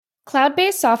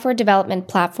Cloud-based software development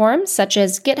platforms such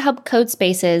as GitHub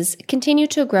Codespaces continue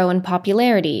to grow in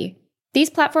popularity. These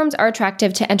platforms are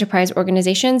attractive to enterprise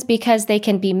organizations because they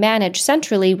can be managed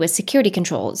centrally with security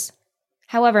controls.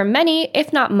 However, many,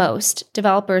 if not most,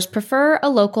 developers prefer a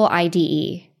local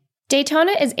IDE.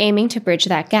 Daytona is aiming to bridge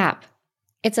that gap.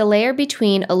 It's a layer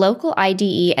between a local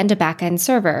IDE and a backend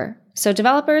server, so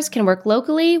developers can work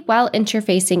locally while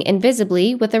interfacing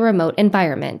invisibly with a remote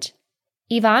environment.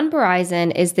 Ivan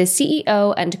Burazin is the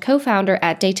CEO and co-founder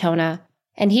at Daytona,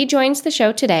 and he joins the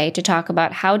show today to talk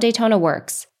about how Daytona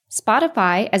works,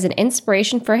 Spotify as an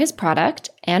inspiration for his product,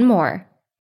 and more.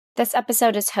 This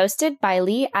episode is hosted by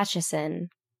Lee Atchison.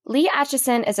 Lee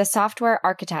Atchison is a software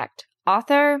architect,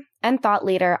 author, and thought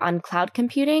leader on cloud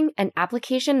computing and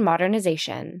application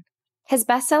modernization. His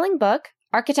best-selling book,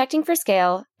 Architecting for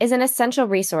Scale, is an essential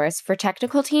resource for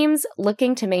technical teams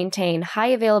looking to maintain high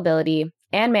availability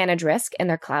and manage risk in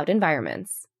their cloud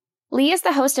environments. Lee is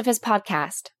the host of his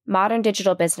podcast, Modern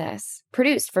Digital Business,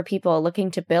 produced for people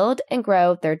looking to build and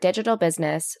grow their digital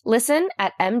business. Listen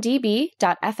at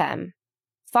mdb.fm.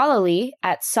 Follow Lee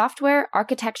at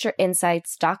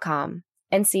softwarearchitectureinsights.com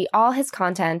and see all his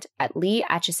content at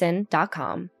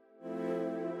leeatchison.com.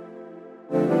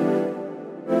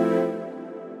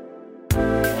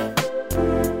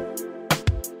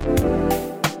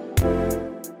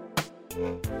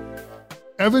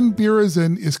 Ivan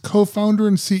Burazin is co-founder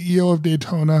and CEO of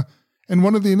Daytona and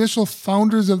one of the initial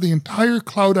founders of the entire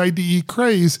Cloud IDE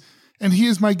craze, and he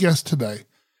is my guest today.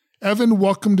 Ivan,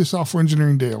 welcome to Software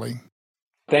Engineering Daily.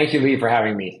 Thank you, Lee, for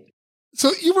having me.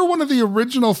 So you were one of the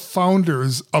original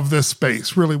founders of this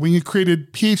space, really. When you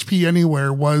created PHP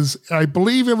Anywhere was, I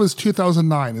believe it was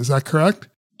 2009. Is that correct?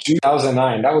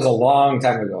 2009. That was a long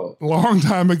time ago. Long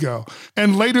time ago.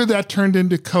 And later that turned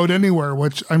into Code Anywhere,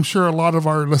 which I'm sure a lot of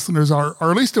our listeners are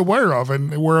at least aware of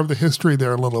and aware of the history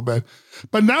there a little bit.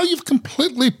 But now you've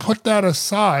completely put that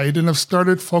aside and have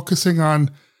started focusing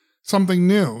on something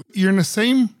new. You're in the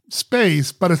same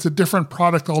space, but it's a different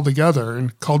product altogether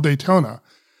and called Daytona.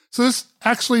 So this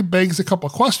actually begs a couple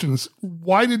of questions.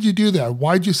 Why did you do that?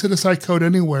 Why did you set aside Code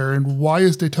Anywhere, and why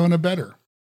is Daytona better?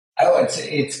 Oh,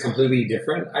 it's completely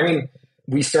different. I mean,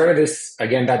 we started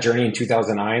that journey in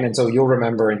 2009. And so you'll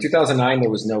remember in 2009, there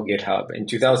was no GitHub. In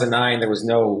 2009, there was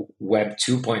no Web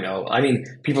 2.0. I mean,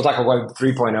 people talk about Web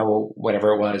 3.0,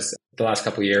 whatever it was, the last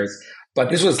couple of years. But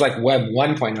this was like Web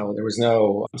 1.0. There was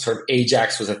no sort of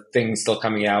Ajax was a thing still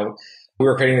coming out. We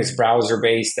were creating this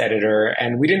browser-based editor,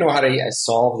 and we didn't know how to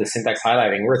solve the syntax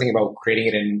highlighting. We were thinking about creating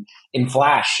it in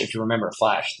Flash, if you remember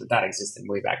Flash, that existed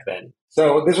way back then.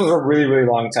 So this was a really, really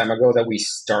long time ago that we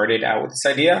started out with this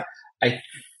idea. I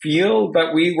feel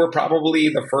that we were probably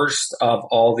the first of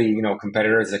all the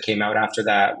competitors that came out after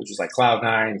that, which was like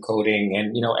Cloud9, Coding,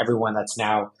 and everyone that's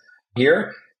now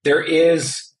here. There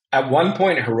is at one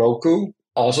point Heroku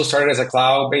also started as a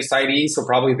cloud-based IDE, so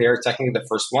probably they're technically the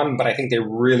first one, but I think they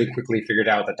really quickly figured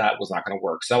out that was not going to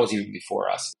work. So that was even before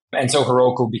us. And so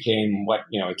Heroku became what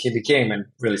it became, and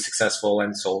really successful,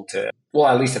 and sold to, well,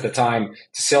 at least at the time,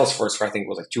 to Salesforce for I think it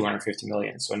was like 250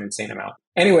 million, so an insane amount.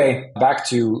 Anyway, back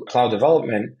to cloud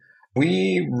development.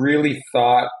 We really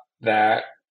thought that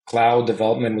cloud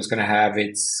development was going to have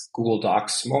its Google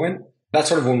Docs moment. That's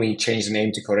sort of when we changed the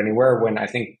name to Code Anywhere, when I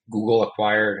think Google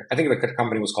acquired, I think the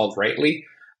company was called Rightly,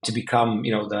 to become,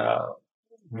 the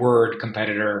Word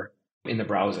competitor in the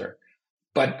browser.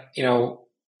 But,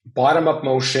 bottom-up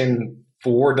motion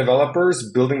for developers,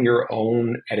 building your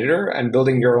own editor, and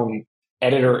building your own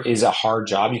editor is a hard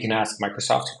job. You can ask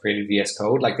Microsoft who created VS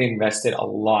Code. Like, they invested a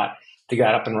lot to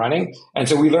get up and running. And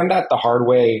so we learned that the hard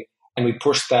way, and we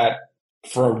pushed that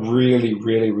for a really,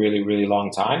 really, really, really long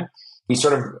time. We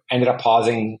sort of ended up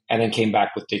pausing and then came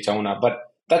back with Daytona. But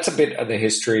that's a bit of the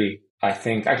history, I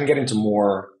think. I can get into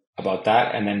more about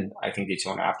that. And then I think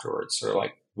Daytona afterwards, sort of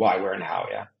like why, where, and how,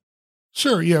 yeah.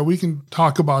 Sure, yeah, we can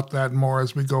talk about that more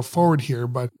as we go forward here.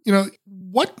 But,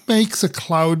 what makes a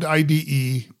cloud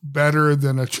IDE better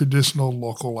than a traditional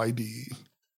local IDE?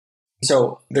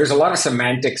 So there's a lot of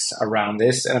semantics around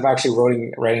this. And I'm actually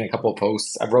writing a couple of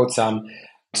posts. I wrote some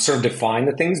to sort of define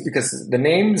the things, because the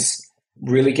names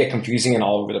really get confusing and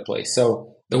all over the place.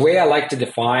 So the way I like to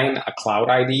define a cloud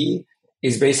IDE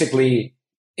is basically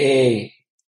a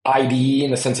IDE in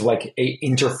the sense of like a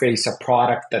interface, a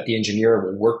product that the engineer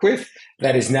will work with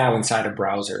that is now inside a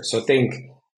browser. So think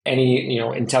any,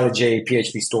 IntelliJ,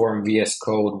 PHP Storm, VS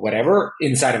Code, whatever,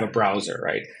 inside of a browser,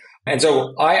 right? And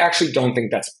so I actually don't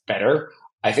think that's better.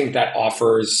 I think that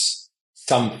offers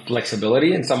some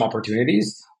flexibility and some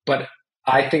opportunities, but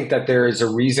I think that there is a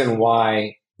reason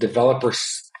why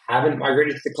developers haven't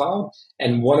migrated to the cloud.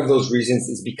 And one of those reasons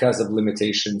is because of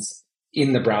limitations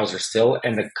in the browser still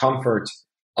and the comfort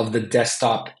of the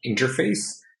desktop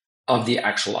interface of the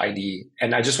actual IDE.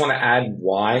 And I just want to add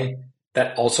why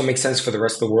that also makes sense for the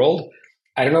rest of the world.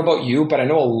 I don't know about you, but I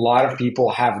know a lot of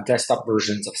people have desktop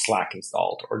versions of Slack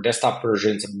installed or desktop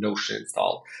versions of Notion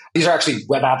installed. These are actually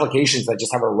web applications that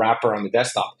just have a wrapper on the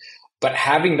desktop. But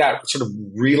having that sort of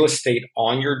real estate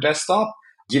on your desktop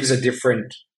gives a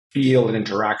different feel and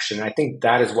interaction. And I think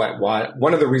that is why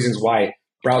one of the reasons why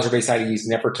browser-based IDEs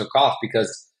never took off,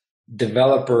 because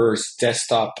developers'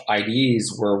 desktop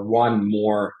IDEs were one,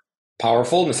 more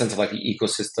powerful in the sense of like the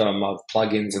ecosystem of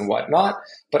plugins and whatnot,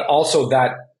 but also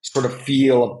that sort of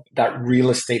feel of that real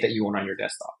estate that you own on your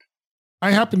desktop.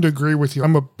 I happen to agree with you.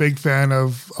 I'm a big fan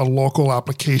of a local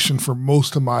application for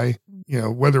most of my,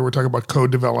 whether we're talking about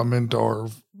code development or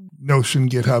Notion,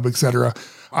 GitHub, etc.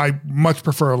 I much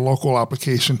prefer a local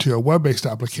application to a web-based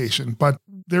application, but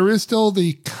there is still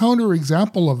the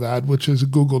counterexample of that, which is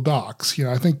Google Docs.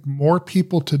 I think more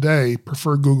people today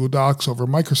prefer Google Docs over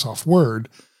Microsoft Word.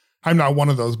 I'm not one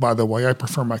of those, by the way. I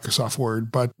prefer Microsoft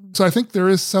Word. But so I think there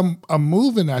is a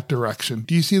move in that direction.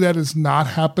 Do you see that as not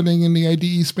happening in the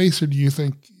IDE space, or do you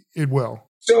think it will?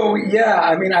 So, yeah,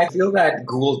 I feel that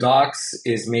Google Docs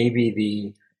is maybe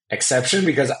the exception,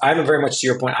 because I'm very much, to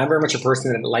your point, I'm very much a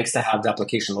person that likes to have the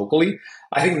application locally.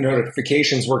 I think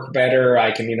notifications work better.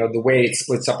 I can, the way it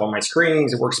splits up on my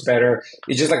screens, it works better.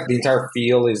 It's just like the entire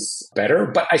feel is better.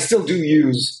 But I still do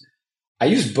use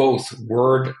both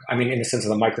Word, in the sense of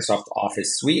the Microsoft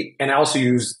Office suite, and I also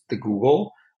use the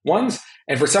Google ones.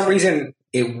 And for some reason,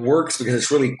 it works because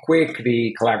it's really quick.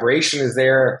 The collaboration is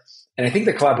there. And I think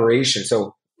the collaboration,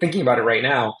 so thinking about it right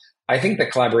now, I think the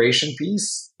collaboration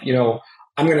piece,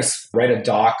 I'm going to write a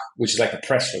doc, which is like a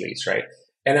press release, right?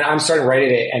 And then I'm starting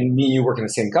writing it, and me and you work in the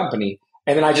same company.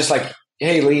 And then I just like,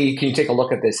 hey, Lee, can you take a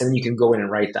look at this? And then you can go in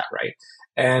and write that, right?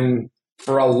 And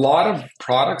for a lot of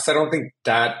products, I don't think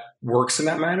that works in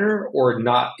that manner, or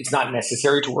not. It's not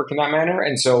necessary to work in that manner.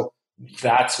 And so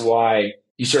that's why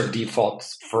you sort of default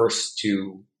first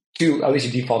to at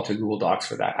least you default to Google Docs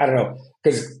for that. I don't know,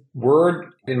 because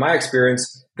Word, in my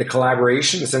experience, the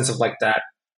collaboration, the sense of like that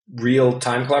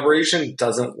real-time collaboration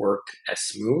doesn't work as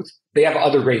smooth. They have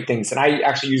other great things. And I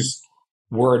actually use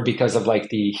Word because of like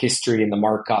the history and the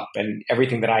markup and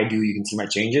everything that I do. You can see my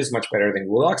changes much better than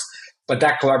Google Docs. But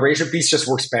that collaboration piece just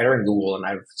works better in Google, and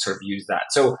I've sort of used that.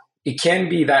 So it can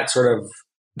be that sort of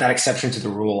that exception to the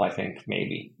rule, I think,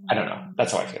 maybe. I don't know.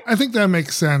 That's how I feel. I think that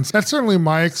makes sense. That's certainly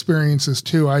my experiences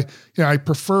too. I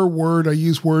prefer Word. I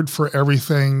use Word for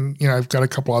everything. I've got a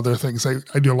couple other things.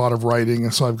 I do a lot of writing,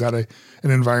 and so I've got an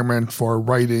environment for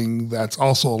writing that's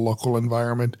also a local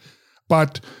environment.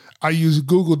 But I use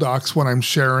Google Docs when I'm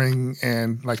sharing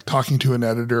and like talking to an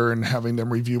editor and having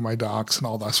them review my docs and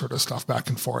all that sort of stuff back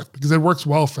and forth, because it works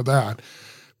well for that.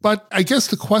 But I guess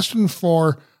the question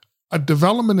for a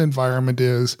development environment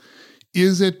is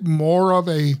it more of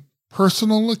a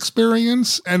personal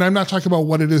experience? And I'm not talking about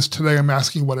what it is today. I'm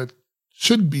asking what it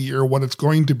should be or what it's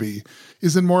going to be.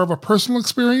 Is it more of a personal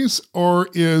experience, or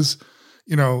is,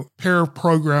 pair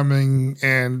programming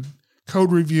and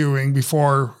code reviewing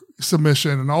before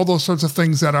submission and all those sorts of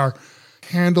things that are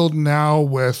handled now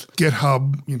with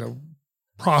GitHub,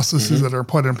 processes that are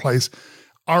put in place?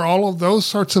 Are all of those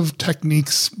sorts of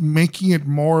techniques making it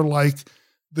more like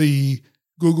the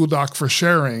Google Doc for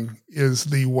sharing is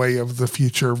the way of the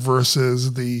future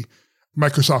versus the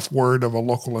Microsoft Word of a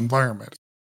local environment?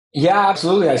 Yeah,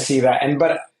 absolutely. I see that.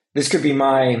 But this could be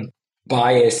my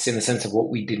bias in the sense of what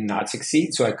we did not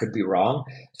succeed. So I could be wrong.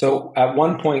 So at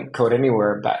one point, Code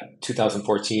Anywhere, back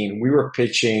 2014, we were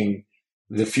pitching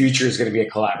the future is going to be a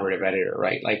collaborative editor,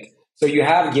 right? Like, so you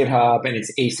have GitHub and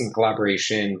it's async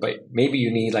collaboration, but maybe you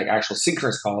need like actual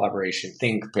synchronous collaboration,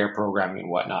 think pair programming and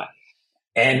whatnot.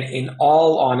 And in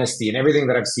all honesty, and everything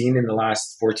that I've seen in the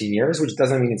last 14 years, which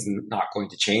doesn't mean it's not going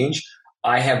to change,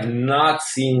 I have not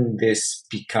seen this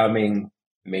becoming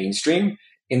mainstream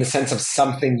in the sense of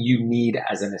something you need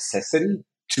as a necessity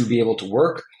to be able to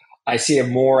work. I see it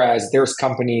more as there's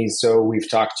companies, so we've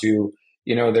talked to,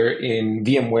 they're in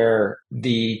VMware,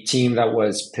 the team that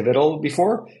was Pivotal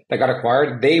before, that got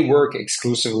acquired, they work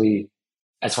exclusively,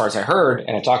 as far as I heard,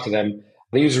 and I talked to them,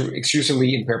 they use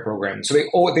exclusively in pair programming. So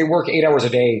they work 8 hours a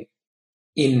day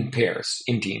in pairs,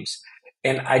 in teams.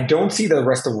 And I don't see the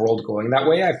rest of the world going that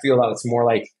way. I feel that it's more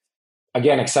like,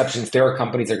 again, exceptions. There are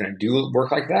companies that are going to do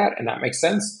work like that, and that makes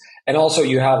sense. And also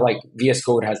you have like VS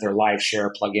Code has their live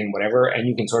share plugin, whatever, and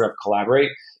you can sort of collaborate.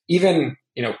 Even,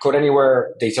 Code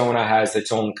Anywhere, Daytona has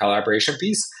its own collaboration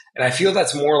piece. And I feel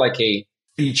that's more like a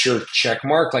feature check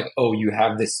mark, like, oh, you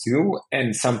have this too.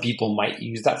 And some people might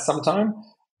use that sometime,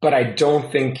 but I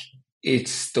don't think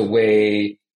it's the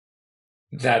way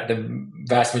that the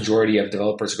vast majority of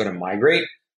developers are going to migrate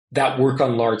that work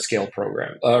on large scale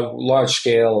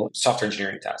software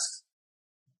engineering tasks.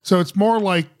 So it's more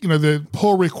like, the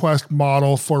pull request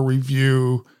model for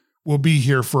review will be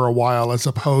here for a while as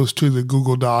opposed to the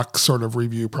Google Docs sort of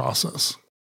review process.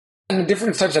 And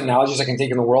different types of analogies I can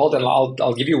take in the world, and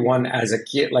I'll give you one as a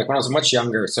kid, like when I was much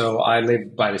younger. So I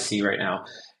live by the sea right now.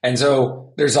 And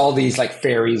so there's all these like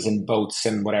ferries and boats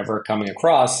and whatever coming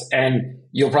across. And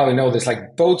you'll probably know this,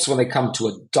 like boats, when they come to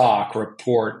a dock or a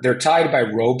port, they're tied by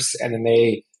ropes and then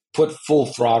they put full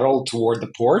throttle toward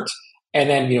the port. And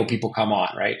then, people come on,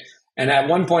 right? And at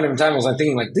one point in time, I was like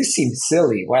thinking, like, this seems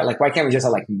silly. Why can't we just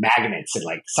have like magnets and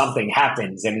like something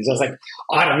happens and it's just like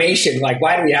automation? Like,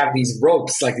 why do we have these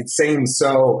ropes? Like, it seems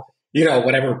so,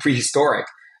 whatever, prehistoric.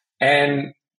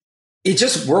 And it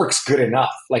just works good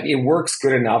enough. Like, it works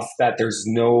good enough that there's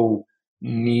no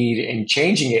need in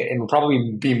changing it. It will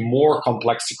probably be more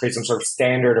complex to create some sort of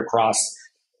standard across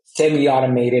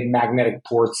semi-automated magnetic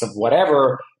ports of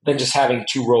whatever than just having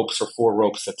 2 ropes or 4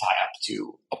 ropes that tie up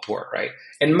to a port, right?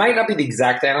 And it might not be the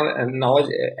exact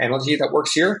analogy that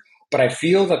works here, but I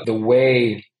feel that the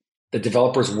way the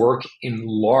developers work in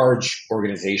large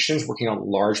organizations, working on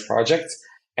large projects,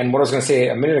 and what I was going to say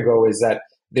a minute ago is that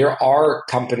there are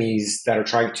companies that are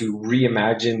trying to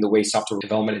reimagine the way software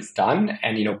development is done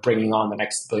and, bringing on the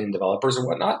next billion developers and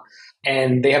whatnot.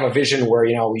 And they have a vision where,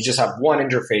 you just have one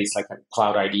interface like a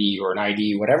cloud ID or an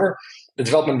ID, whatever. The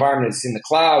development environment is in the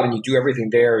cloud and you do everything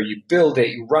there. You build it,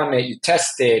 you run it, you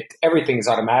test it. Everything is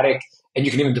automatic and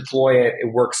you can even deploy it.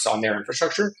 It works on their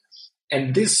infrastructure.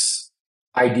 And this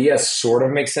idea sort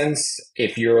of makes sense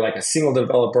if you're like a single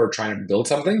developer trying to build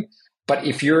something. But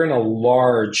if you're in a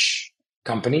large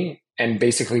company and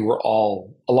basically a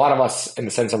lot of us in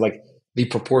the sense of like the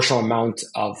proportional amount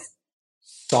of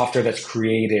software that's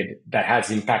created that has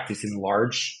impact is in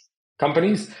large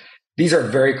companies. These are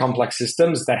very complex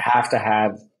systems that have to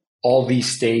have all these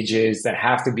stages, that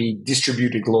have to be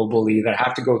distributed globally, that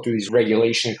have to go through these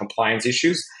regulation and compliance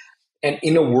issues. And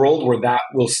in a world where that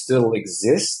will still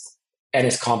exist and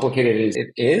as complicated as it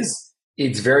is,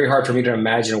 it's very hard for me to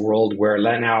imagine a world where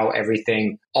now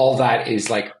everything, all that is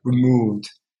like removed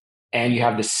and you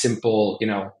have this simple,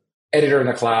 editor in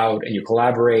the cloud and you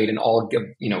collaborate and all,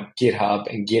 GitHub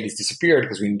and Git has disappeared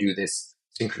because we can do this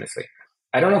synchronously.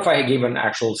 I don't know if I gave an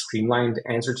actual streamlined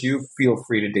answer to you. Feel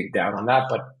free to dig down on that.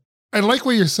 But I like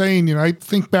what you're saying. I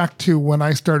think back to when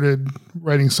I started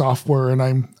writing software, and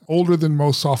I'm older than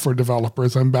most software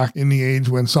developers. I'm back in the age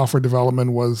when software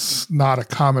development was not a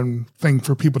common thing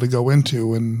for people to go into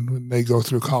when they go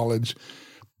through college.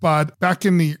 But back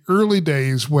in the early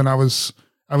days when I was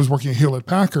working at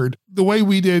Hewlett-Packard, the way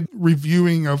we did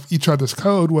reviewing of each other's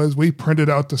code was we printed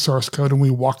out the source code and we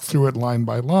walked through it line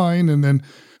by line. And then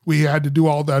we had to do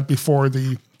all that before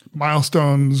the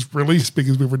milestones released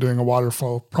because we were doing a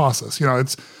waterfall process.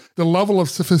 It's the level of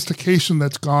sophistication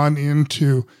that's gone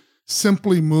into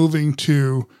simply moving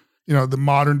to, the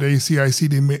modern day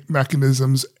CI/CD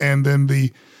mechanisms, and then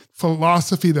the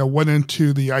philosophy that went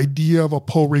into the idea of a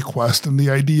pull request and the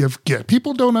idea of Git.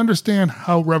 People don't understand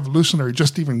how revolutionary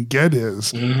just even Git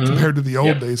is compared to the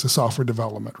old days of software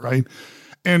development, right?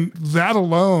 And that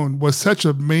alone was such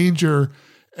a major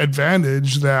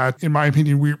advantage that, in my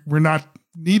opinion, we're not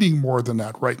needing more than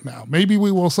that right now. Maybe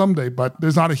we will someday, but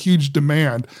there's not a huge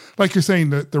demand. Like you're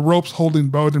saying, the ropes holding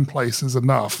boat in place is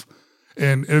enough.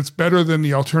 And it's better than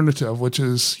the alternative, which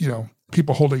is,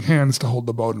 people holding hands to hold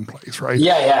the boat in place, right?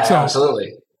 Yeah, so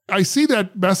absolutely. I see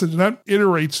that message, and that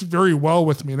iterates very well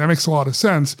with me. That makes a lot of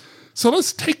sense. So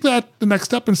let's take that the next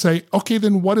step and say, okay,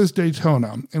 then what is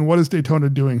Daytona? And what is Daytona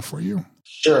doing for you?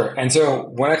 Sure. And so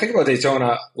when I think about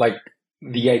Daytona, like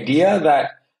the idea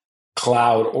that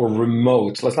cloud or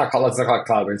remote, let's not call it cloud,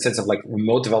 but in the sense of like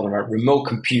remote development, remote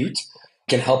compute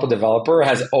can help a developer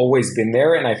has always been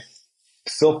there. And I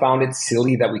still found it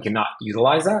silly that we cannot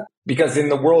utilize that, because in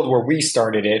the world where we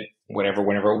started it, whenever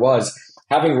it was,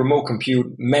 having remote compute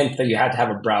meant that you had to have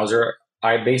a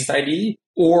browser-based IDE,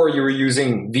 or you were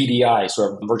using VDI,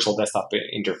 sort of virtual desktop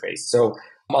interface. So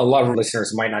a lot of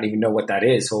listeners might not even know what that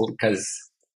is because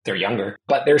they're younger.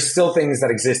 But there's still things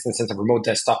that exist in the sense of remote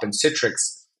desktop and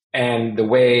Citrix, and the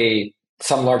way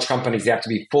some large companies, they have to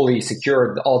be fully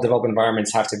secured. All development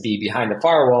environments have to be behind the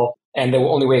firewall. And the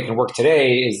only way it can work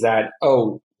today is that,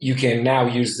 you can now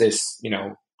use this,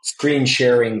 screen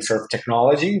sharing sort of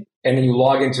technology. And then you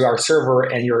log into our server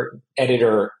and your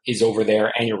editor is over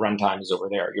there and your runtime is over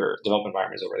there. Your development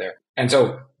environment is over there. And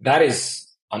so that is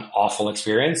an awful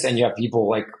experience. And you have people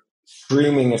like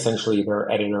streaming essentially their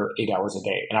editor 8 hours a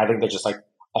day. And I think they're just like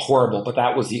a horrible, but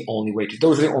that was the only way to,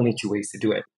 those are the only two ways to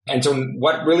do it. And so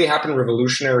what really happened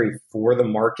revolutionary for the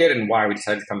market and why we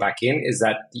decided to come back in is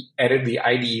that the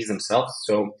IDEs themselves,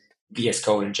 so VS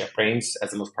Code and JetBrains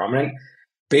as the most prominent,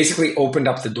 basically opened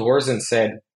up the doors and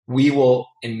said, we will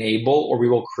enable or we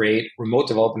will create remote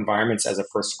development environments as a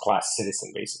first class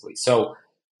citizen, basically. So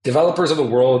developers of the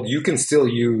world, you can still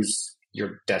use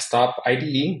your desktop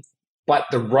IDE, but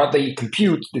the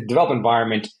compute, the development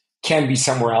environment can be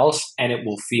somewhere else and it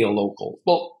will feel local.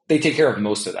 Well, they take care of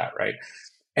most of that, right?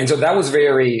 And so that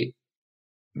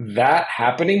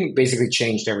happening basically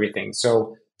changed everything.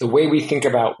 So the way we think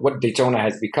about what Daytona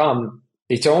has become,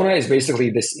 Daytona is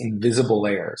basically this invisible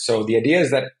layer. So the idea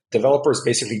is that developers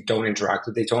basically don't interact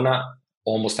with Daytona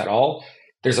almost at all.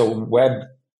 There's a web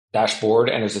dashboard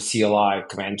and there's a CLI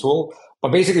command tool,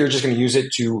 but basically you're just going to use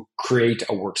it to create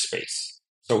a workspace.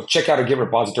 So check out a Git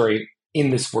repository in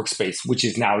this workspace, which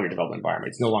is now your development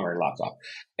environment. It's no longer your laptop.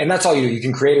 And that's all you do. You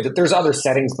can create it. There's other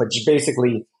settings, but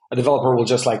basically a developer will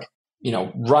just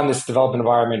run this development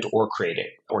environment or create it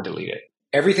or delete it.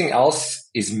 Everything else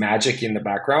is magic in the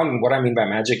background. And what I mean by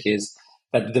magic is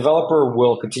that the developer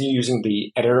will continue using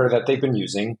the editor that they've been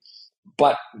using,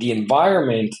 but the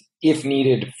environment, if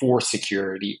needed for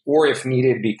security or if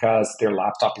needed because their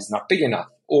laptop is not big enough,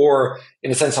 or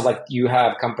in the sense of like you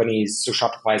have companies, so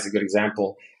Shopify is a good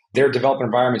example, their development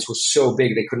environments were so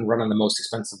big they couldn't run on the most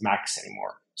expensive Macs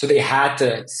anymore. So they had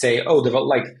to say,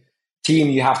 team,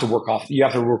 you have to work off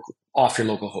your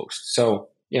local host. So,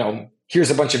 here's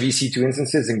a bunch of EC2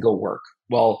 instances and go work.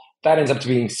 Well, that ends up to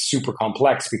being super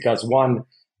complex because one,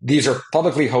 these are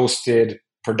publicly hosted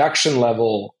production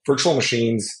level virtual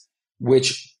machines,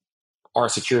 which are a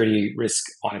security risk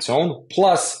on its own.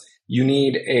 Plus, you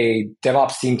need a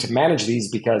DevOps team to manage these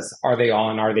because are they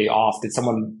on? Are they off? Did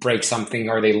someone break something?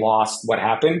 Are they lost? What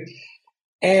happened?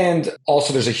 And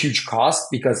also there's a huge cost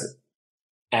because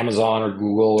Amazon or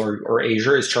Google or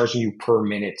Azure is charging you per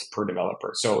minute per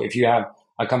developer. So if you have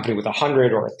a company with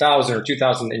 100 or 1,000 or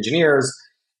 2,000 engineers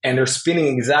and they're spinning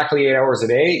exactly 8 hours a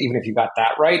day, even if you got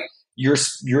that right,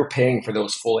 you're paying for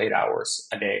those full 8 hours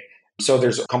a day. So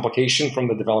there's a complication from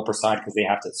the developer side because they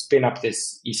have to spin up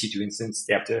this EC2 instance.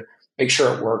 They have to make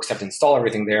sure it works, have to install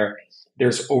everything there.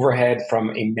 There's overhead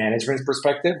from a management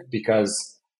perspective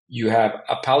because you have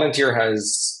Palantir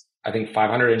has, I think,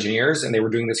 500 engineers, and they were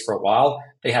doing this for a while.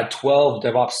 They had 12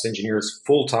 DevOps engineers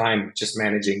full-time just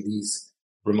managing these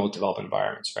remote development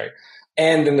environments, right?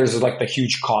 And then there's like the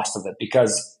huge cost of it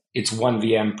because it's one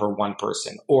VM per one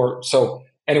person.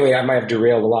 Anyway, I might have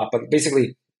derailed a lot, but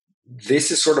basically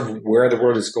this is sort of where the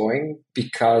world is going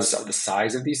because of the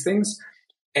size of these things.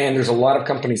 And there's a lot of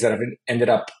companies that have ended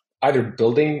up either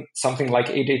building something like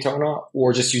a Daytona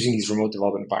or just using these remote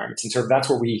development environments. And so that's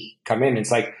where we come in.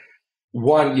 It's like,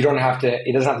 one, it doesn't have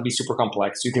to be super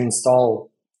complex. You can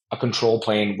install a control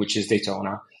plane, which is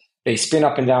Daytona. They spin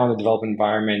up and down the development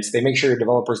environments. They make sure your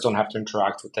developers don't have to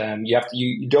interact with them.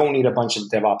 You don't need a bunch of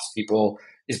DevOps people.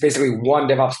 It's basically one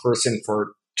DevOps person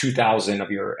for 2,000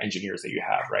 of your engineers that you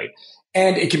have, right?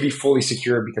 And it can be fully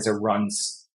secure because it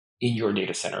runs in your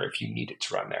data center if you need it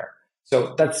to run there.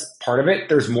 So that's part of it.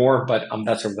 There's more, but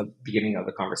that's sort of the beginning of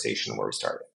the conversation where we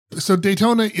started. So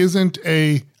Daytona isn't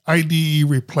a IDE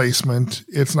replacement.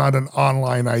 It's not an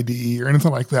online IDE or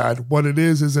anything like that. What it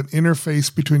is an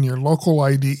interface between your local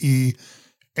IDE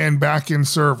and backend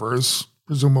servers,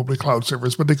 presumably cloud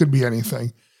servers, but they could be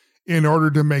anything, in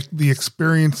order to make the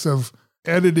experience of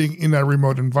editing in a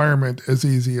remote environment as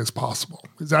easy as possible.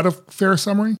 Is that a fair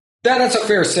summary? That's a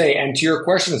fair say. And to your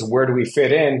question is where do we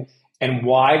fit in and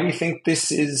why we think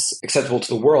this is acceptable to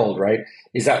the world, right?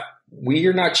 Is that we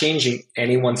are not changing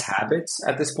anyone's habits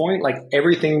at this point. Like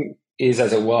everything is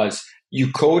as it was.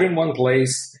 You code in one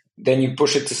place, then you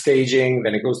push it to staging,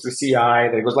 then it goes to CI,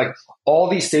 then it goes like all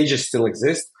these stages still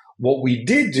exist. What we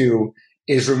did do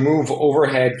is remove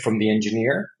overhead from the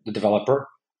engineer, the developer,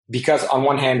 because on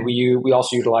one hand, we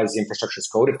also utilize the infrastructure as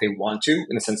code if they want to,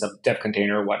 in the sense of dev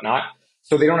container or whatnot.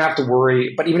 So they don't have to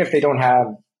worry. But even if they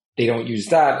don't use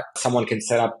that, someone can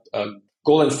set up a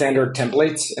golden standard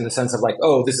templates in the sense of like,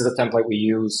 oh, this is a template we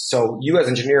use. So you as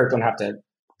engineer don't have to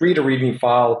read a README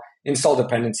file, install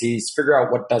dependencies, figure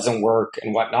out what doesn't work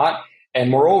and whatnot. And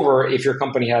moreover, if your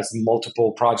company has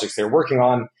multiple projects they're working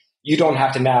on, you don't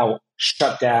have to now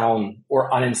shut down or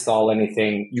uninstall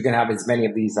anything. You can have as many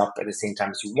of these up at the same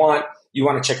time as you want. You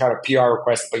want to check out a PR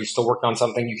request, but you're still working on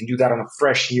something. You can do that on a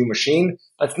fresh new machine.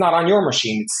 That's not on your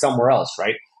machine. It's somewhere else,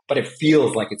 right? But it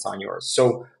feels like it's on yours.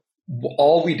 So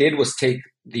all we did was take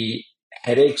the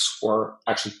headaches or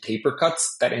actually paper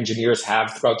cuts that engineers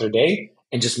have throughout their day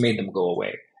and just made them go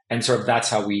away. And sort of that's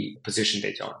how we position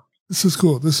Daytona. This is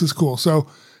cool. This is cool. So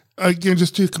again,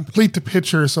 just to complete the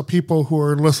picture so people who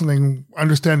are listening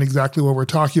understand exactly what we're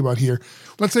talking about here.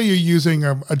 Let's say you're using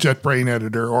a JetBrains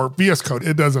editor or VS Code.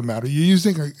 It doesn't matter. You're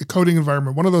using a coding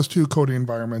environment, one of those two coding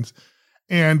environments,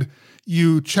 and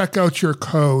you check out your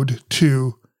code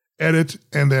to edit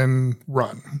and then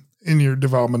run in your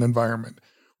development environment.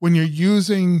 When you're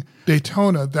using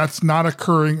Daytona, that's not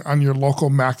occurring on your local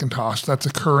Macintosh. That's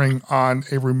occurring on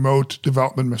a remote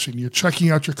development machine. You're checking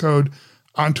out your code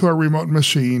onto a remote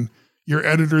machine. Your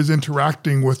editor is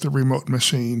interacting with the remote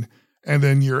machine, and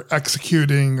then you're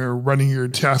executing or running your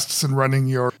tests and running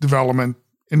your development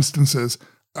instances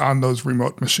on those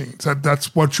remote machines.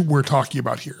 That's what we're talking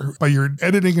about here. But your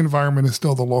editing environment is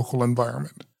still the local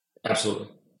environment. Absolutely.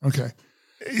 Okay.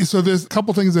 So there's a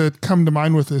couple things that come to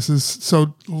mind with this is,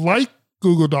 so like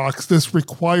Google Docs, this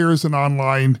requires an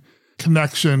online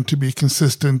connection to be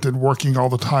consistent and working all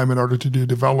the time in order to do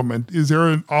development. Is there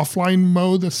an offline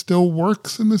mode that still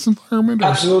works in this environment?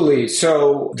 Absolutely.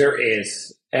 So there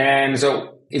is. And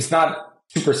so it's not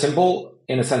super simple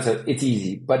in the sense that it's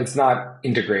easy, but it's not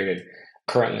integrated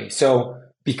currently. So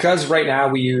because right now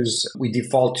we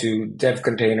default to dev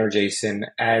container JSON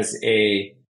as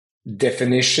a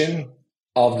definition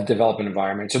of the development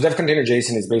environment. So dev container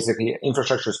JSON is basically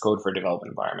infrastructure as code for a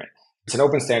development environment. It's an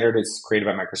open standard. It's created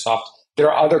by Microsoft. There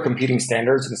are other competing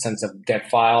standards in the sense of dev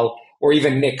file, or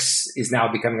even Nix is now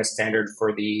becoming a standard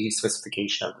for the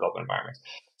specification of development environments.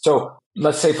 So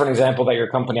let's say, for an example, that your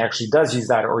company actually does use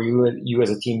that, or you as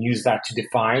a team use that to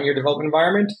define your development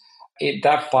environment.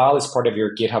 That file is part of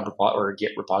your GitHub or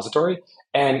Git repository.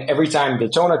 And every time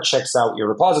Daytona checks out your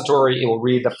repository, it will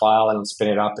read the file and spin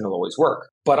it up and it'll always work.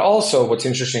 But also what's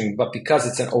interesting, but because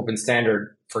it's an open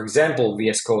standard, for example,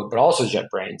 VS Code, but also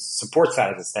JetBrains supports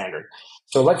that as a standard.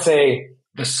 So let's say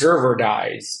the server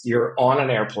dies, you're on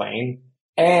an airplane,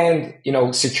 and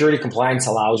security compliance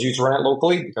allows you to run it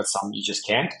locally because some you just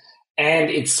can't. And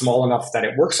it's small enough that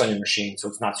it works on your machine, so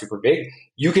it's not super big.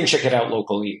 You can check it out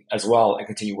locally as well and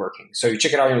continue working. So you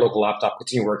check it out on your local laptop,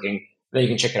 continue working, then you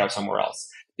can check it out somewhere else.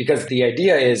 Because the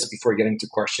idea is, before we get into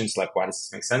questions like why does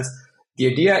this make sense, the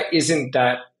idea isn't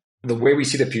that the way we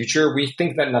see the future, we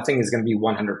think that nothing is going to be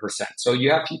 100%. So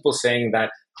you have people saying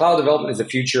that cloud development is the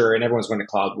future and everyone's going to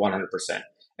cloud 100%.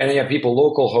 And then you have people,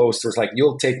 local hosts, who's like,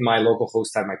 you'll take my local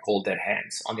host out of my cold dead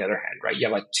hands, on the other hand, right? You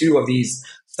have like two of these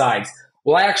sides.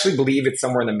 Well, I actually believe it's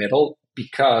somewhere in the middle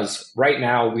because right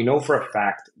now we know for a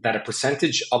fact that a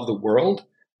percentage of the world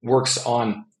works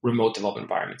on remote development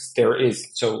environments.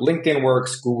 So LinkedIn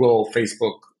works, Google,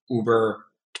 Facebook, Uber,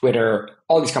 Twitter,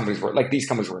 all these companies work, like these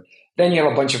companies work. Then you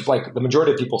have a bunch of the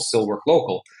majority of people still work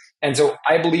local. And so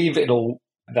I believe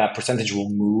that percentage will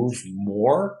move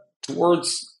more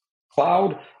towards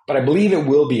cloud, but I believe it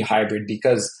will be hybrid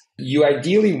because you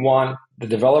ideally want the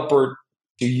developer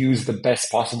to use the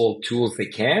best possible tools they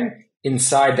can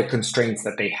inside the constraints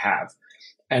that they have.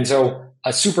 And so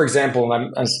a super example,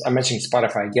 and I'm mentioning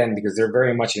Spotify again because they're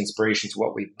very much inspiration to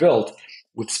what we've built.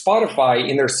 With Spotify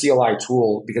in their CLI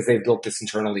tool, because they've built this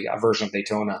internally, a version of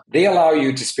Daytona, they allow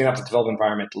you to spin up the development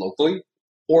environment locally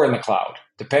or in the cloud,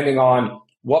 depending on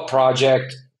what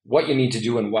project, what you need to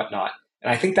do and whatnot.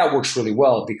 And I think that works really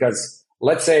well because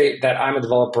let's say that I'm a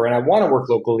developer and I want to work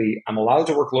locally. I'm allowed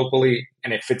to work locally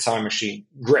and it fits on my machine.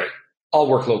 Great. I'll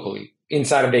work locally.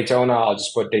 Inside of Daytona, I'll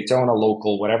just put Daytona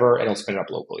local, whatever, and it'll spin it up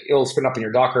locally. It'll spin up in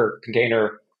your Docker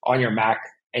container on your Mac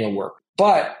and it'll work.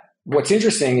 But what's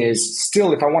interesting is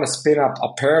still, if I want to spin up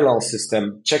a parallel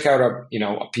system, check out a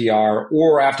PR,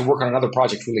 or I have to work on another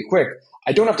project really quick,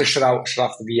 I don't have to shut off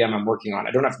the VM I'm working on.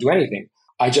 I don't have to do anything.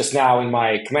 I just now in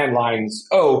my command lines,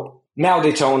 now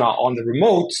Daytona on the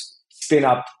remote, spin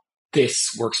up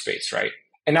this workspace, right?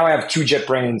 And now I have two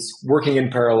JetBrains working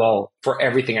in parallel for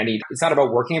everything I need. It's not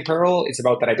about working in parallel. It's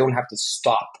about that I don't have to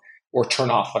stop or turn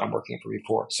off what I'm working for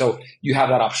before. So you have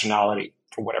that optionality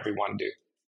for whatever you want to do.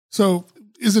 So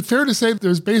is it fair to say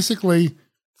there's basically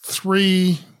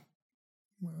three,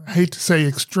 I hate to say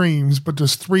extremes, but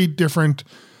there's three different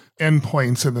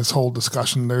endpoints in this whole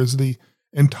discussion? There's the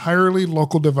entirely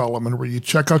local development where you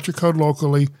check out your code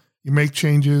locally, you make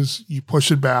changes, you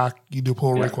push it back, you do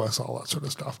pull requests, all that sort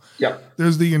of stuff. Yeah.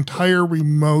 There's the entire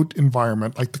remote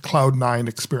environment, like the Cloud9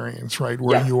 experience, right?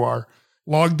 Where you are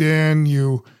logged in,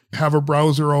 you have a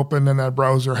browser open, and that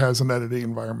browser has an editing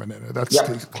environment in it. That's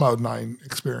the Cloud9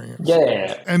 experience.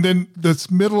 Yeah. And then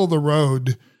this middle of the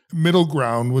road, middle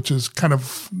ground, which is kind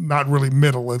of not really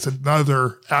middle, it's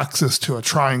another axis to a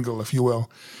triangle, if you will,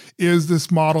 is this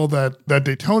model that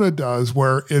Daytona does,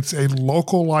 where it's a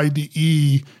local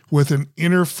IDE with an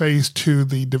interface to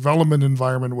the development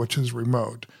environment, which is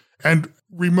remote. And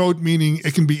remote meaning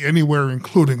it can be anywhere,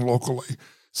 including locally.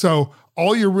 So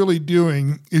all you're really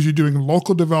doing is you're doing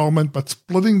local development, but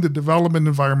splitting the development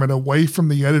environment away from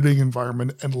the editing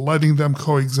environment and letting them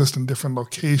coexist in different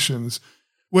locations,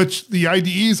 which the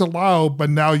IDEs allow, but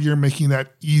now you're making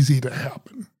that easy to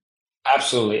happen.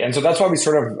 Absolutely. And so that's why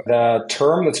the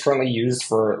term that's currently used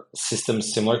for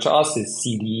systems similar to us is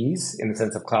CDEs, in the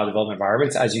sense of cloud development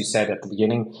environments, as you said at the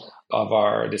beginning of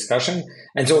our discussion.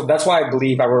 And so that's why I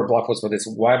wrote a blog post about this,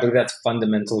 why I believe that's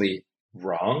fundamentally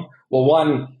wrong. Well,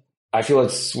 one, I feel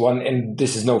it's one, and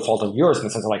this is no fault of yours in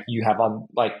the sense of like you have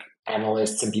like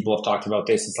analysts and people have talked about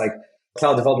this. It's like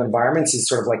cloud development environments is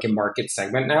sort of like a market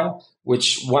segment now,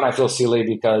 which one, I feel silly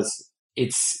because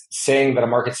it's saying that a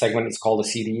market segment is called a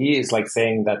CDE is like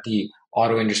saying that the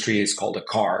auto industry is called a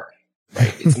car,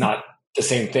 right? It's not the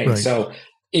same thing. Right. So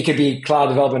it could be cloud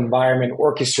development environment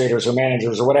orchestrators or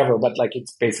managers or whatever, but like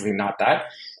it's basically not that.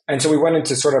 And so we went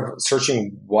into sort of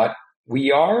searching what we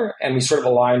are, and we sort of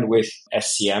aligned with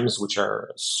SCMs, which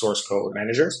are source code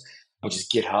managers, which is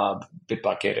GitHub,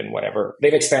 Bitbucket, and whatever.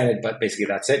 They've expanded, but basically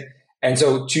that's it. And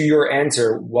so to your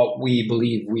answer, what we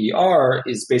believe we are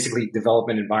is basically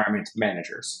development environment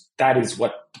managers. That is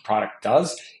what the product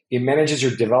does. It manages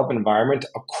your development environment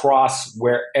across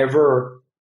wherever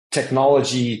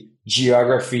technology,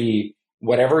 geography,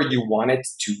 whatever you want it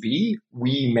to be,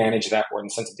 we manage that, or in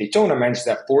the sense of Daytona, manage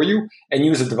that for you, and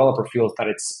use a developer feels that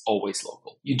it's always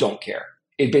local. You don't care.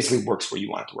 It basically works where you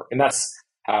want it to work. And that's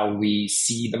how we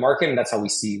see the market, and that's how we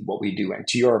see what we do. And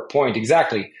to your point,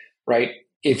 exactly, right?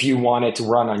 If you want it to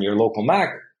run on your local Mac,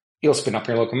 it'll spin up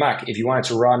your local Mac. If you want it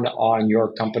to run on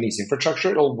your company's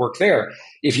infrastructure, it'll work there.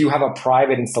 If you have a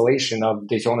private installation of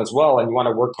Daytona as well, and you want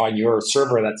to work on your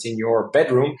server that's in your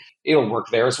bedroom, it'll work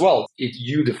there as well. If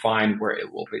you define where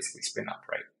it will basically spin up,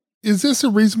 right? Is this a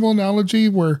reasonable analogy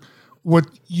where what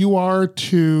you are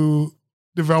to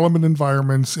development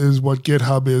environments is what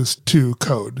GitHub is to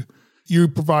code? You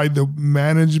provide the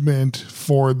management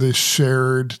for the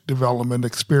shared development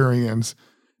experience,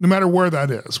 no matter where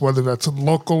that is, whether that's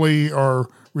locally or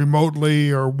remotely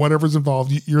or whatever's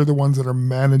involved, you're the ones that are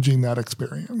managing that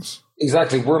experience.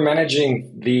 Exactly. We're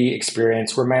managing the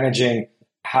experience. We're managing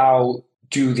how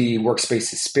do the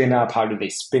workspaces spin up? How do they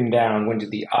spin down? When do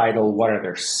they idle? What are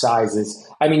their sizes?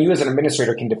 I mean, you as an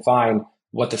administrator can define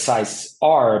what the sizes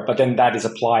are, but then that is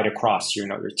applied across your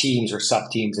teams or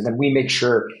sub-teams. And then we make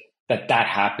sure that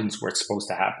happens where it's supposed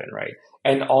to happen, right?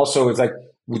 And also it's like,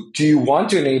 do you want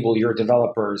to enable your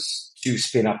developers to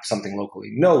spin up something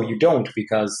locally? No, you don't,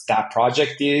 because that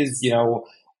project is,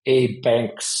 a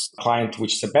bank's client,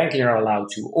 which is a bank, and you're not allowed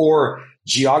to. Or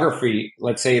geography,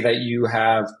 let's say that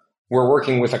we're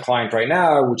working with a client right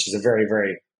now, which is a very,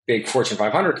 very big Fortune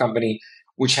 500 company,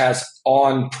 which has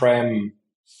on-prem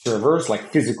servers, like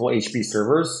physical HP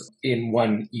servers in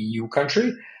one EU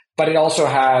country. But it also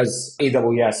has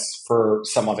AWS for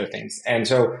some other things. And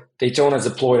so Daytona is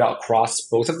deployed across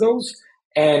both of those.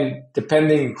 And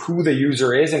depending who the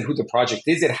user is and who the project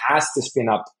is, it has to spin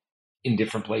up in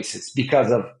different places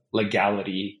because of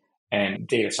legality and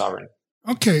data sovereignty.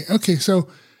 Okay. So,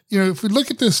 if we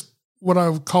look at this, what I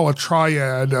would call a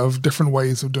triad of different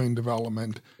ways of doing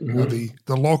development, the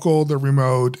local, the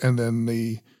remote, and then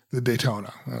the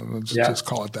Daytona. Let's just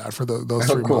call it that for those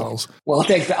three models. Well, I'll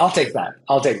take that.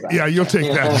 Yeah, you'll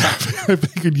take that. I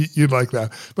figured you'd like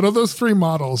that. But of those three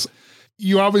models,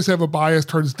 you obviously have a bias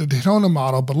towards the Daytona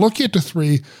model. But looking at the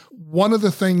three, one of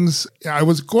the things I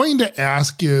was going to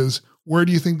ask is, where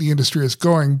do you think the industry is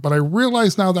going? But I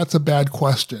realize now that's a bad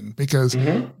question, because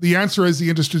the answer is the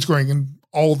industry is going in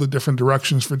all the different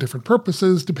directions for different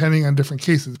purposes, depending on different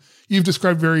cases. You've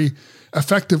described very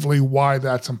effectively why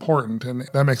that's important, and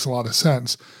that makes a lot of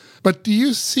sense. But do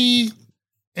you see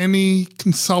any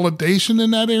consolidation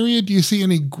in that area? Do you see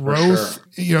any growth?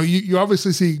 Sure. You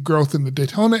obviously see growth in the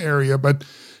Daytona area, but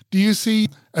do you see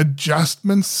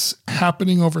adjustments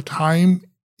happening over time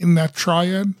in that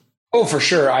triad? Oh, for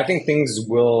sure. I think things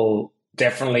will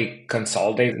definitely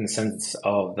consolidate in the sense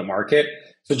of the market.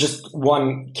 So just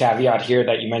one caveat here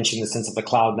that you mentioned, the sense of the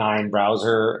Cloud9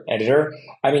 browser editor.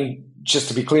 I mean, just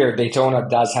to be clear, Daytona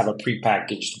does have a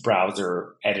prepackaged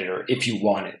browser editor if you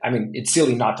want it. I mean, it's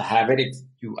silly not to have it if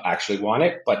you actually want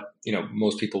it, but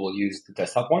most people will use the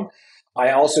desktop one.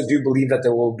 I also do believe that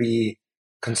there will be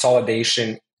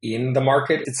consolidation in the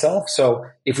market itself. So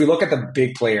if we look at the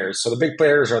big players, so the big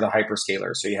players are the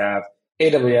hyperscalers. So you have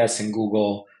AWS and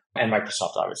Google and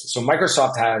Microsoft, obviously. So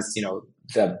Microsoft has,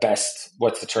 the best,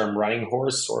 what's the term, running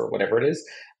horse or whatever it is,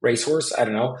 racehorse. I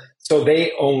don't know. So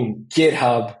they own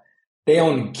GitHub. They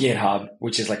own GitHub,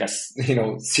 which is like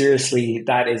seriously,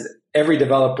 that is every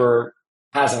developer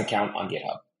has an account on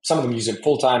GitHub. Some of them use it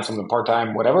full time, some of them part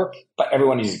time, whatever, but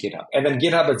everyone uses GitHub. And then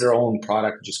GitHub has their own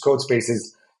product, which is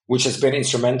Codespaces, which has been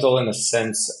instrumental in the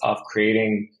sense of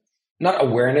creating not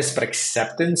awareness, but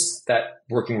acceptance that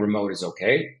working remote is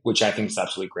okay, which I think is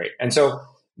absolutely great. And so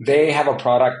they have a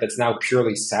product that's now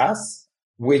purely SaaS,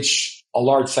 which a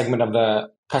large segment of the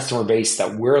customer base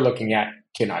that we're looking at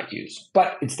cannot use,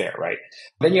 but it's there, right?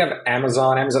 Then you have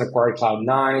Amazon. Amazon acquired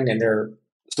Cloud9, and they're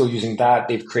still using that.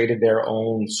 They've created their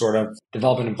own sort of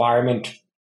development environment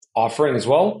offering as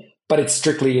well, but it's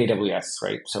strictly AWS,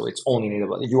 right? So it's only in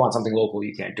AWS. If you want something local,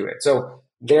 you can't do it. So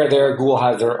they're there. Google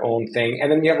has their own thing. And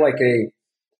then you have like a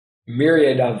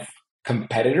myriad of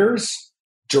competitors,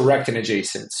 direct and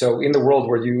adjacent. So in the world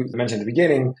where you mentioned at the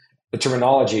beginning, the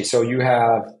terminology, so you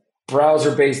have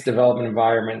browser-based development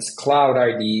environments, cloud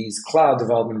IDs, cloud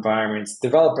development environments,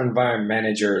 development environment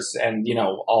managers, and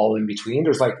all in between.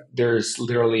 There's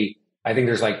literally, I think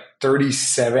there's like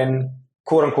 37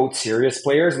 quote unquote serious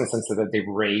players in the sense that they've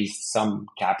raised some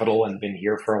capital and been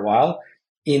here for a while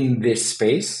in this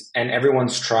space, and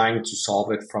everyone's trying to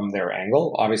solve it from their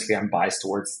angle. Obviously, I'm biased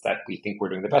towards that we think we're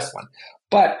doing the best one,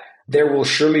 but there will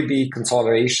surely be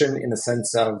consolidation in the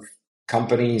sense of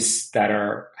companies that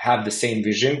have the same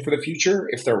vision for the future.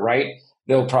 If they're right,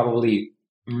 they'll probably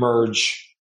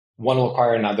merge. One will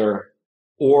acquire another,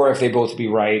 or if they both be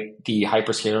right, the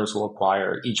hyperscalers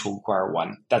each will acquire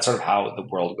one. That's sort of how the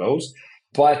world goes.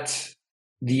 But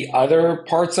the other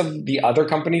parts of the other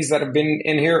companies that have been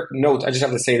in here, note, I just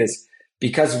have to say this,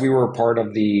 because we were part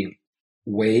of the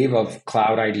wave of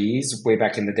cloud IDs way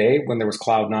back in the day when there was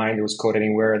Cloud9, there was Code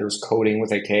Anywhere, there was Coding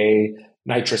with AK,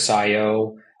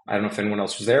 Nitrous.io. I don't know if anyone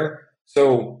else was there.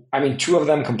 So, I mean, 2 of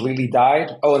them completely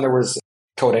died. Oh, and there was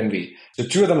Code Envy. So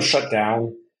 2 of them shut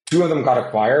down. 2 of them got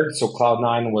acquired. So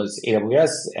Cloud9 was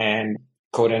AWS and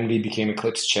Code Envy became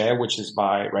Eclipse Chair, which is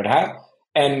by Red Hat.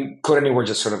 And Code Anywhere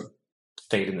just sort of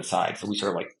stayed in the side. So we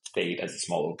sort of like stayed as a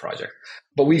small little project.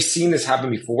 But we've seen this happen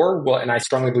before. Well, and I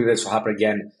strongly believe this will happen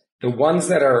again. The ones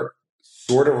that are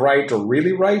sort of right or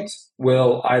really right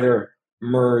will either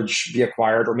merge, be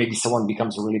acquired, or maybe someone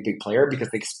becomes a really big player because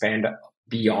they expand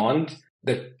beyond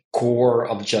the core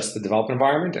of just the development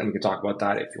environment. And we can talk about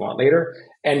that if you want later.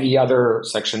 And the other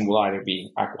section will either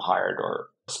be acquired or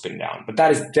spin down. But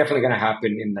that is definitely going to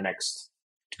happen in the next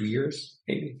 2 years,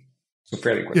 maybe. So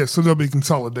fairly quick. Yeah, so there'll be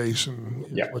consolidation,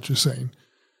 yeah. What you're saying.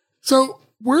 So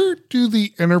where do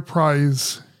the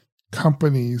enterprise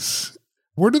companies,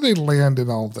 where do they land in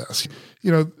all this?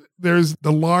 There's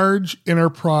the large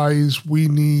enterprise. We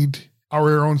need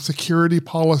our own security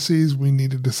policies. We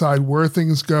need to decide where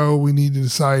things go. We need to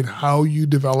decide how you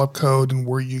develop code and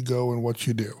where you go and what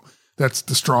you do. That's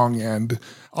the strong end.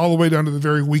 All the way down to the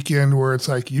very weak end where it's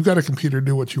like, you got a computer,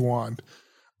 do what you want.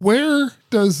 Where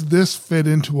does this fit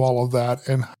into all of that?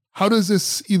 And how does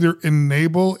this either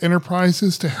enable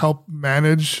enterprises to help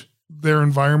manage their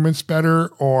environments better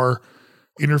or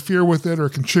interfere with it or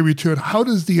contribute to it? How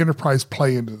does the enterprise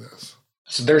play into this?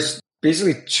 So there's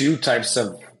basically 2 types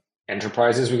of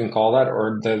enterprises, we can call that,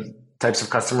 or the types of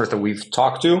customers that we've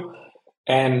talked to.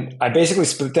 And I basically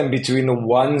split them between the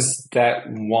ones that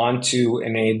want to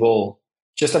enable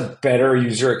just a better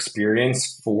user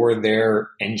experience for their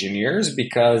engineers,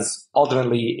 because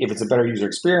ultimately, if it's a better user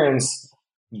experience,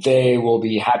 they will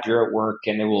be happier at work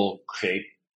and they will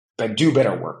do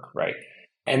better work, right?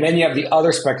 And then you have the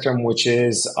other spectrum, which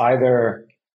is either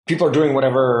people are doing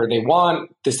whatever they want.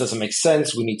 This doesn't make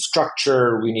sense. We need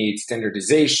structure. We need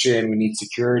standardization. We need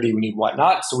security. We need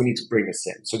whatnot. So we need to bring this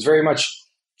in. So it's very much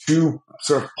 2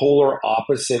 sort of polar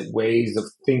opposite ways of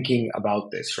thinking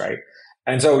about this, right?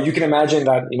 And so you can imagine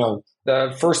that,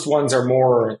 the first ones are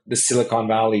more the Silicon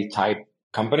Valley type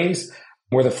companies,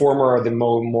 where the former are the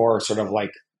more sort of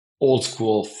like old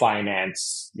school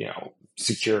finance,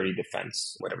 security,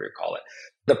 defense, whatever you call it.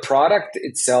 The product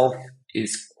itself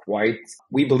is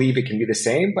we believe it can be the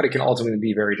same, but it can ultimately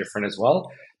be very different as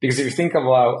well. Because if you think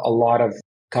about a lot of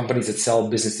companies that sell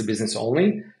business to business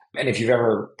only, and if you've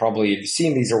ever probably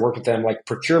seen these or worked with them, like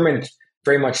procurement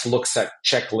very much looks at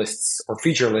checklists or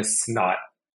feature lists, not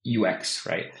UX,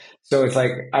 right? So it's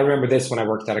like, I remember this when I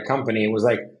worked at a company, it was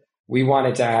like, we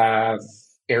wanted to have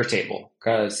Airtable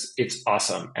because it's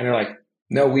awesome. And they're like,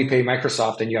 no, we pay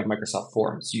Microsoft and you have Microsoft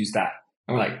Forms, use that.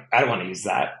 I'm like, I don't want to use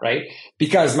that, right?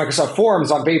 Because Microsoft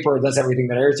Forms on paper does everything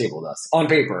that Airtable does on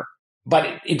paper,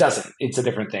 but it doesn't. It's a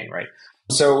different thing, right?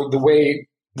 So the way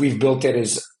we've built it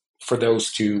is for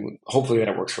those 2, hopefully that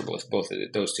it works for both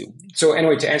of those 2. So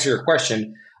anyway, to answer your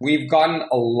question, we've gotten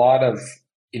a lot of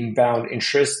inbound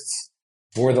interests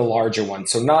for the larger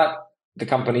ones. So not the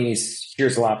companies,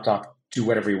 here's a laptop, do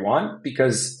whatever you want,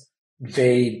 because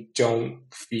they don't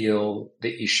feel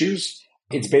the issues.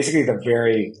 It's basically the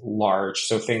very large.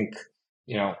 So think,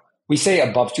 we say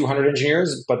above 200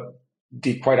 engineers, but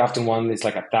the quite often one is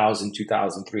like 1,000,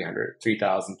 2,000, 300,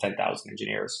 3,000, 10,000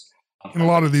 engineers. And a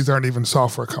lot of these aren't even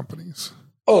software companies.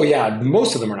 Oh, yeah.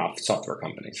 Most of them are not software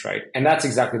companies, right? And that's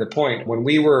exactly the point. When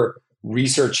we were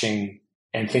researching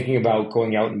and thinking about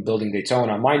going out and building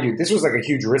Daytona, mind you, this was like a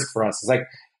huge risk for us. It's like,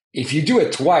 if you do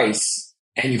it twice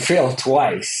and you fail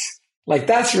twice, like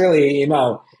that's really, in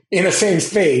the same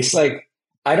space. Like,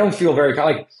 I don't feel very,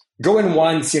 like, go in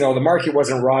once, the market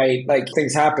wasn't right, like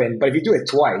things happen. But if you do it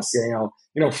twice,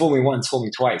 fool me once, fool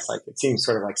me twice, like it seems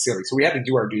sort of like silly. So we had to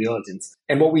do our due diligence.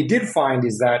 And what we did find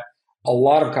is that a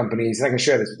lot of companies, and I can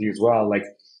share this with you as well, like,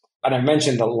 and I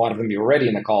mentioned a lot of them already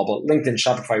in the call, but LinkedIn,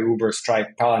 Shopify, Uber,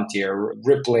 Stripe, Palantir,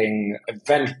 Rippling,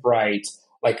 Eventbrite,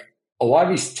 like a lot of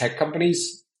these tech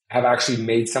companies have actually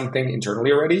made something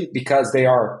internally already because they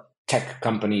are tech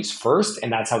companies first.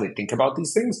 And that's how they think about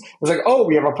these things. It's like, oh,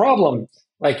 we have a problem.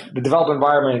 Like the development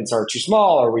environments are too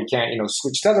small, or we can't,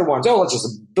 switch to other ones. Oh, let's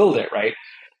just build it, right?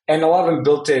 And a lot of them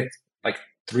built it like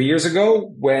 3 years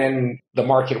ago when the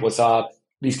market was up.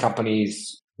 These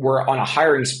companies were on a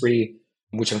hiring spree,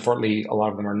 which unfortunately a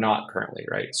lot of them are not currently,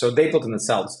 right? So they built it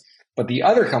themselves. But the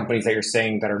other companies that you're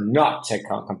saying that are not tech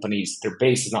companies, their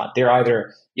base is not. They're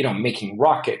either, making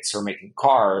rockets or making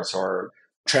cars or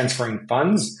transferring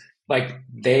funds. Like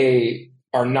they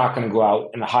are not going to go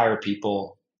out and hire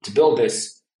people to build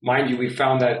this. Mind you, we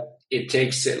found that it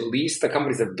takes at least the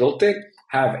companies that built it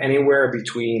have anywhere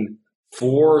between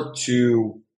 4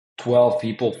 to 12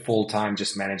 people full-time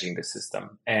just managing the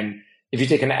system. And if you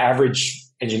take an average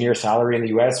engineer salary in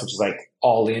the US, which is like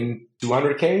all in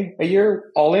 $200K a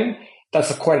year, all in,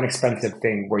 that's quite an expensive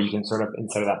thing where you can sort of,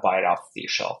 instead of that, buy it off the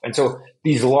shelf. And so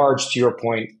these large, to your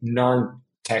point,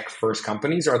 non-tech first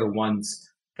companies are the ones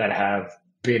that have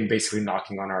been basically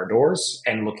knocking on our doors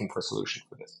and looking for a solution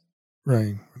for this.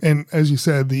 Right. And as you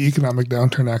said, the economic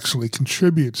downturn actually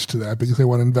contributes to that because they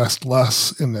want to invest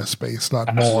less in this space, not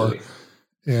Absolutely.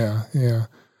 more. Yeah.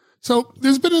 So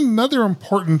there's been another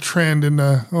important trend in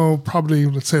probably,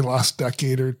 let's say, last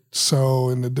decade or so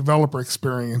in the developer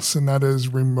experience, and that is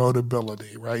remote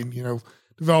ability, right?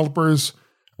 Developers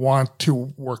want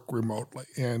to work remotely.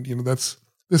 And,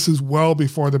 this is well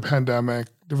before the pandemic.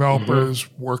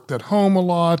 Developers worked at home a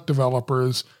lot.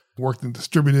 Developers worked in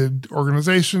distributed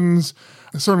organizations.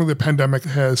 And certainly the pandemic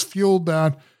has fueled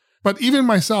that. But even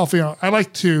myself, I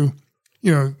like to,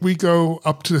 we go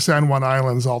up to the San Juan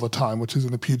Islands all the time, which is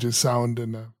in the Puget Sound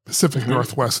in the Pacific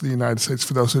Northwest of the United States,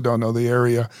 for those who don't know the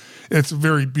area. It's a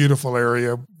very beautiful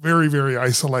area, very, very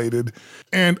isolated.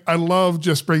 And I love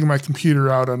just bringing my computer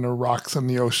out on the rocks on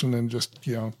the ocean and just,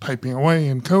 typing away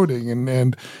and coding.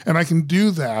 And I can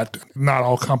do that. Not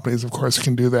all companies, of course,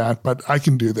 can do that, but I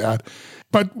can do that.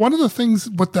 But one of the things,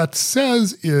 what that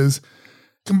says is,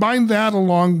 combine that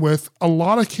along with a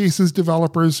lot of cases,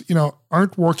 developers,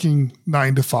 aren't working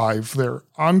 9 to 5. They're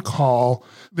on call.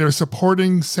 They're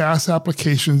supporting SaaS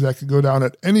applications that could go down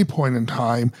at any point in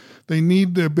time. They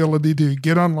need the ability to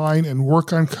get online and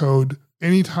work on code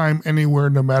anytime, anywhere,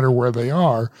 no matter where they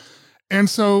are. And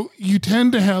so you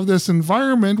tend to have this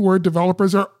environment where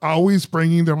developers are always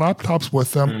bringing their laptops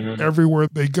with them everywhere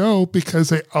they go because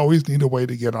they always need a way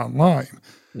to get online.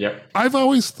 Yep. I've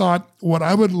always thought what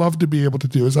I would love to be able to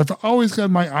do is I've always got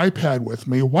my iPad with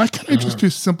me. Why can't I just do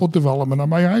simple development on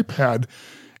my iPad?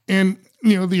 And,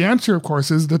 the answer, of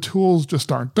course, is the tools just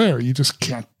aren't there. You just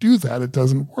can't do that. It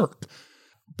doesn't work.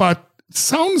 But it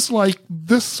sounds like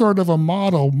this sort of a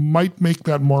model might make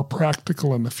that more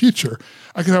practical in the future.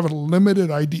 I could have a limited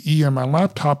IDE on my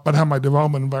laptop, but have my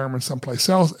development environment someplace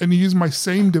else and use my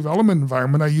same development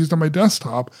environment I used on my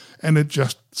desktop, and it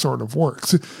just sort of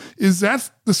works. Is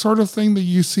that the sort of thing that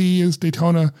you see as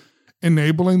Daytona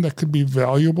enabling that could be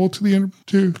valuable to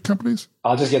companies?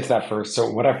 I'll just get to that first. So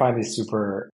what I find is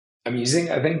super amusing,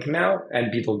 I think, now,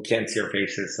 and people can't see our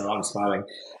faces, so I'm smiling.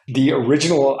 The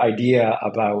original idea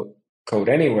about Code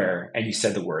Anywhere, and you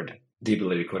said the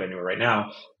ability to code anywhere right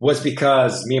now, was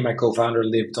because me and my co-founder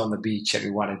lived on the beach and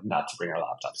we wanted not to bring our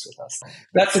laptops with us.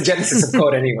 That's the genesis of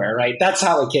Code Anywhere, right? That's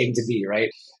how it came to be, right?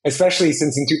 Especially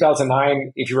since in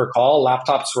 2009, if you recall,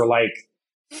 laptops were like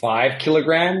 5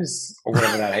 kilograms or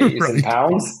whatever that is in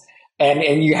pounds.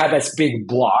 And you had this big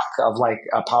block of like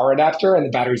a power adapter and the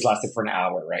batteries lasted for an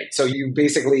hour, right? So you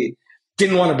basically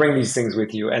didn't want to bring these things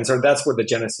with you. And so that's where the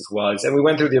genesis was. And we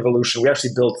went through the evolution. We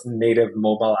actually built native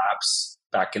mobile apps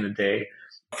back in the day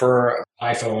for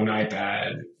iPhone,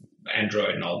 iPad,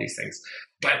 Android, and all these things.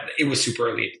 but it was super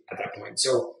early at that point.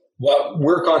 So what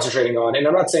we're concentrating on, and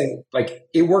I'm not saying like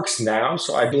it works now,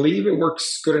 so I believe it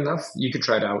works good enough. You could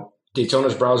try it out.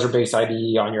 Daytona's browser-based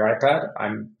IDE on your iPad,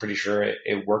 I'm pretty sure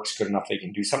it works good enough that you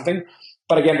can do something.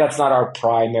 But again, that's not our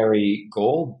primary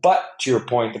goal. But to your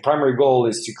point, the primary goal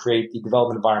is to create the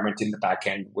development environment in the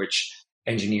backend, which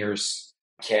engineers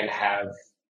can have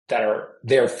that are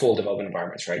their full development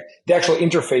environments, right? The actual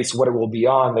interface, what it will be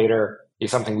on later, is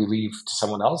something we leave to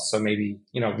someone else. So maybe,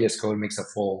 VS Code makes a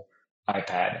full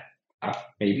iPad app,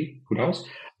 maybe, who knows?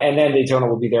 And then Daytona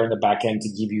will be there in the back end to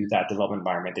give you that development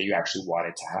environment that you actually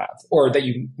wanted to have or that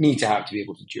you need to have to be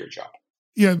able to do your job.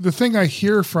 Yeah, the thing I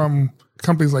hear from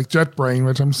companies like JetBrains,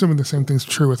 which I'm assuming the same thing's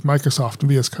true with Microsoft and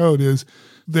VS Code, is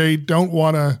they don't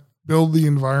want to build the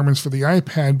environments for the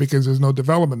iPad because there's no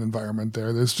development environment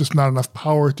there. There's just not enough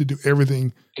power to do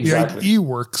everything. Exactly. The IDE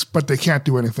works, but they can't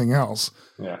do anything else.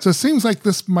 Yeah. So it seems like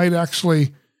this might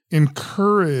actually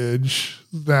encourage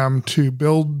them to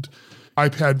build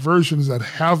iPad versions that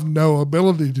have no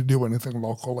ability to do anything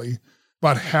locally,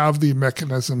 but have the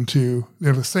mechanism to,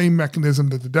 the same mechanism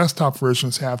that the desktop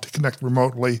versions have to connect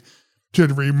remotely to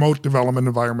the remote development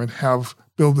environment,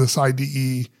 build this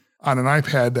IDE on an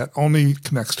iPad that only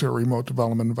connects to a remote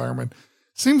development environment.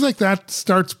 Seems like that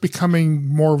starts becoming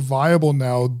more viable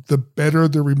now, the better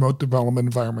the remote development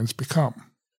environments become.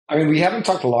 I mean, we haven't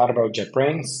talked a lot about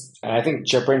JetBrains, and I think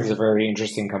JetBrains is a very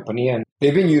interesting company, and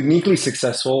they've been uniquely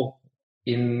successful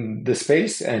in the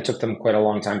space, and it took them quite a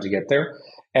long time to get there.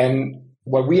 And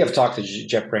what we have talked to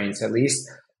JetBrains, at least,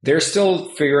 they're still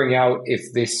figuring out if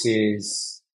this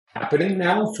is happening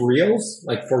now for reals.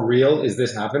 Like, for real, is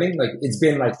this happening? Like, it's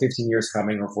been like 15 years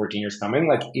coming or 14 years coming.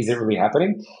 Like, is it really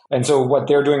happening? And so what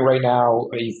they're doing right now,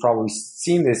 you've probably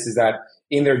seen this, is that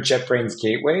in their JetBrains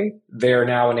gateway, they're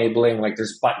now enabling, like,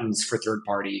 there's buttons for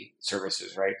third-party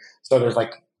services, right? So there's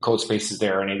like code spaces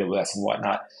there and AWS and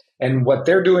whatnot. And what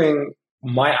they're doing,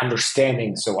 my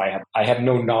understanding, so I have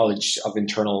no knowledge of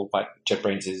internal what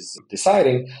JetBrains is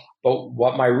deciding, but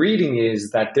what my reading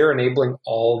is that they're enabling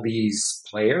all these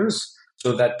players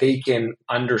so that they can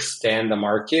understand the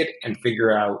market and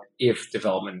figure out if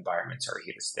development environments are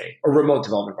here to stay, or remote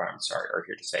development environments are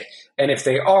here to stay. And if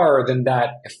they are, then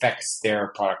that affects their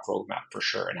product roadmap for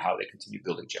sure and how they continue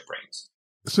building JetBrains.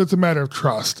 So it's a matter of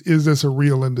trust. Is this a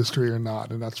real industry or not?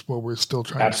 And that's what we're still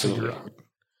trying to figure out.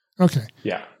 Okay.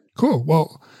 Yeah. Cool.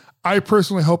 Well, I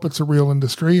personally hope it's a real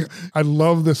industry. I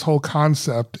love this whole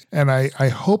concept, and I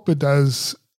hope it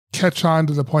does catch on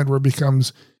to the point where it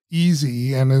becomes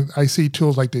easy. And I see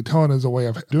tools like Daytona as a way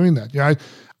of doing that. Yeah,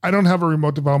 I don't have a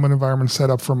remote development environment set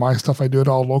up for my stuff. I do it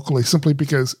all locally simply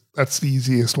because that's the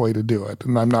easiest way to do it.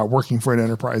 And I'm not working for an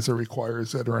enterprise that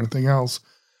requires it or anything else.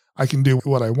 I can do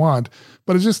what I want,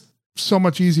 but it's just so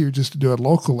much easier just to do it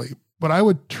locally. But I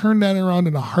would turn that around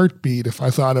in a heartbeat if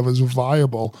I thought it was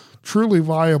viable, truly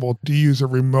viable, to use a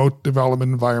remote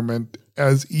development environment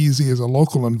as easy as a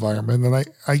local environment. And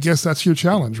I guess that's your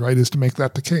challenge, right, is to make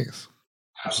that the case.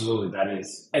 Absolutely, that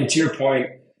is. And to your point,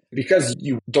 because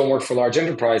you don't work for large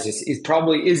enterprises, it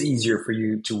probably is easier for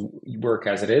you to work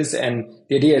as it is. And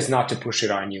the idea is not to push it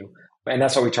on you. And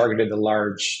that's why we targeted the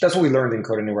large. That's what we learned in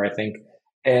Code Anywhere, I think.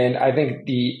 And I think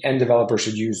the end developer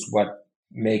should use what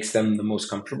makes them the most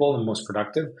comfortable and most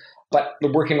productive. But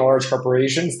working in large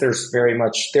corporations,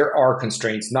 there are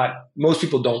constraints. Most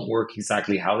people don't work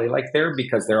exactly how they like there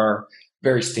because there are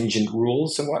very stringent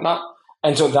rules and whatnot.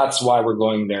 And so that's why we're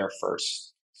going there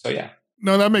first. So yeah.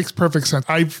 No, that makes perfect sense.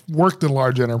 I've worked at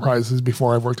large enterprises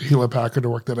before. I've worked at Hewlett Packard, I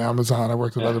worked at Amazon, I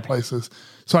worked at other places.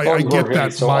 So I get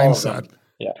that mindset.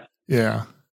 Yeah. Yeah.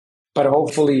 But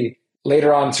hopefully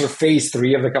later on, sort of phase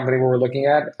 3 of the company where we're looking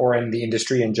at, or in the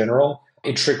industry in general,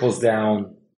 it trickles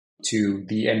down to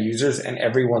the end users and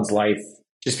everyone's life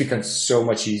just becomes so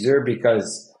much easier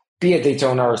because be it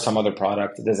Daytona or some other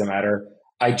product, it doesn't matter.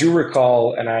 I do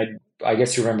recall, and I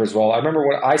guess you remember as well, I remember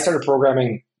when I started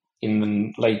programming in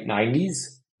the late 90s,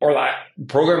 or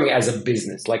programming as a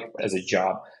business, like as a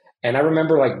job. And I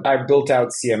remember I built out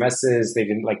CMSs. They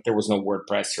didn't there was no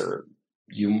WordPress or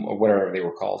or whatever they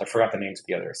were called. I forgot the names of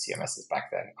the other CMSs back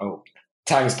then. Oh,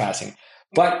 time is passing.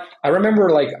 But I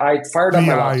remember I fired up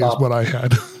my laptop. Is what I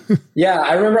had. Yeah,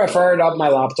 I remember I fired up my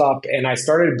laptop and I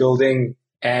started building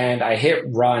and I hit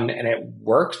run and it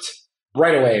worked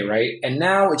right away, right? And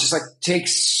now it just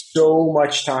takes so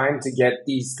much time to get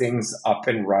these things up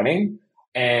and running.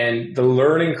 And the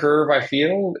learning curve, I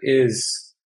feel,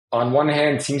 is on one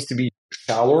hand seems to be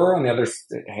shallower, on the other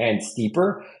hand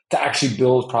steeper to actually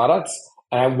build products.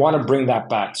 And I want to bring that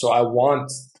back. So I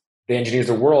want the engineers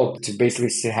of the world to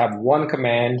basically have one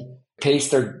command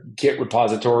paste their Git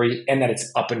repository and that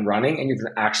it's up and running and you can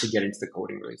actually get into the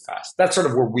coding really fast. That's sort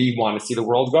of where we want to see the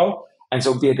world go. And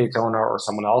so be it Daytona or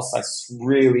someone else, that's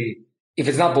really, if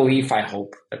it's not belief, I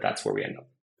hope that that's where we end up.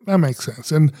 That makes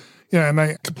sense. And yeah, and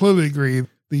I completely agree.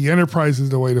 The enterprise is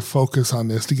the way to focus on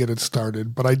this to get it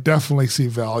started. But I definitely see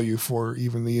value for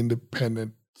even the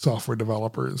independent software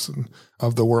developers and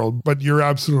of the world. But you're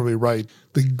absolutely right.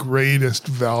 The greatest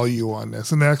value on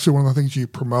this, and actually one of the things you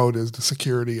promote is the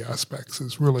security aspects,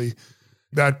 is really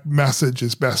that message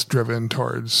is best driven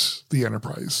towards the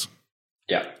enterprise.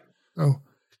 Yeah. Oh,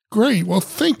 great. Well,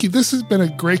 thank you. This has been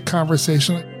a great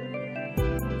conversation.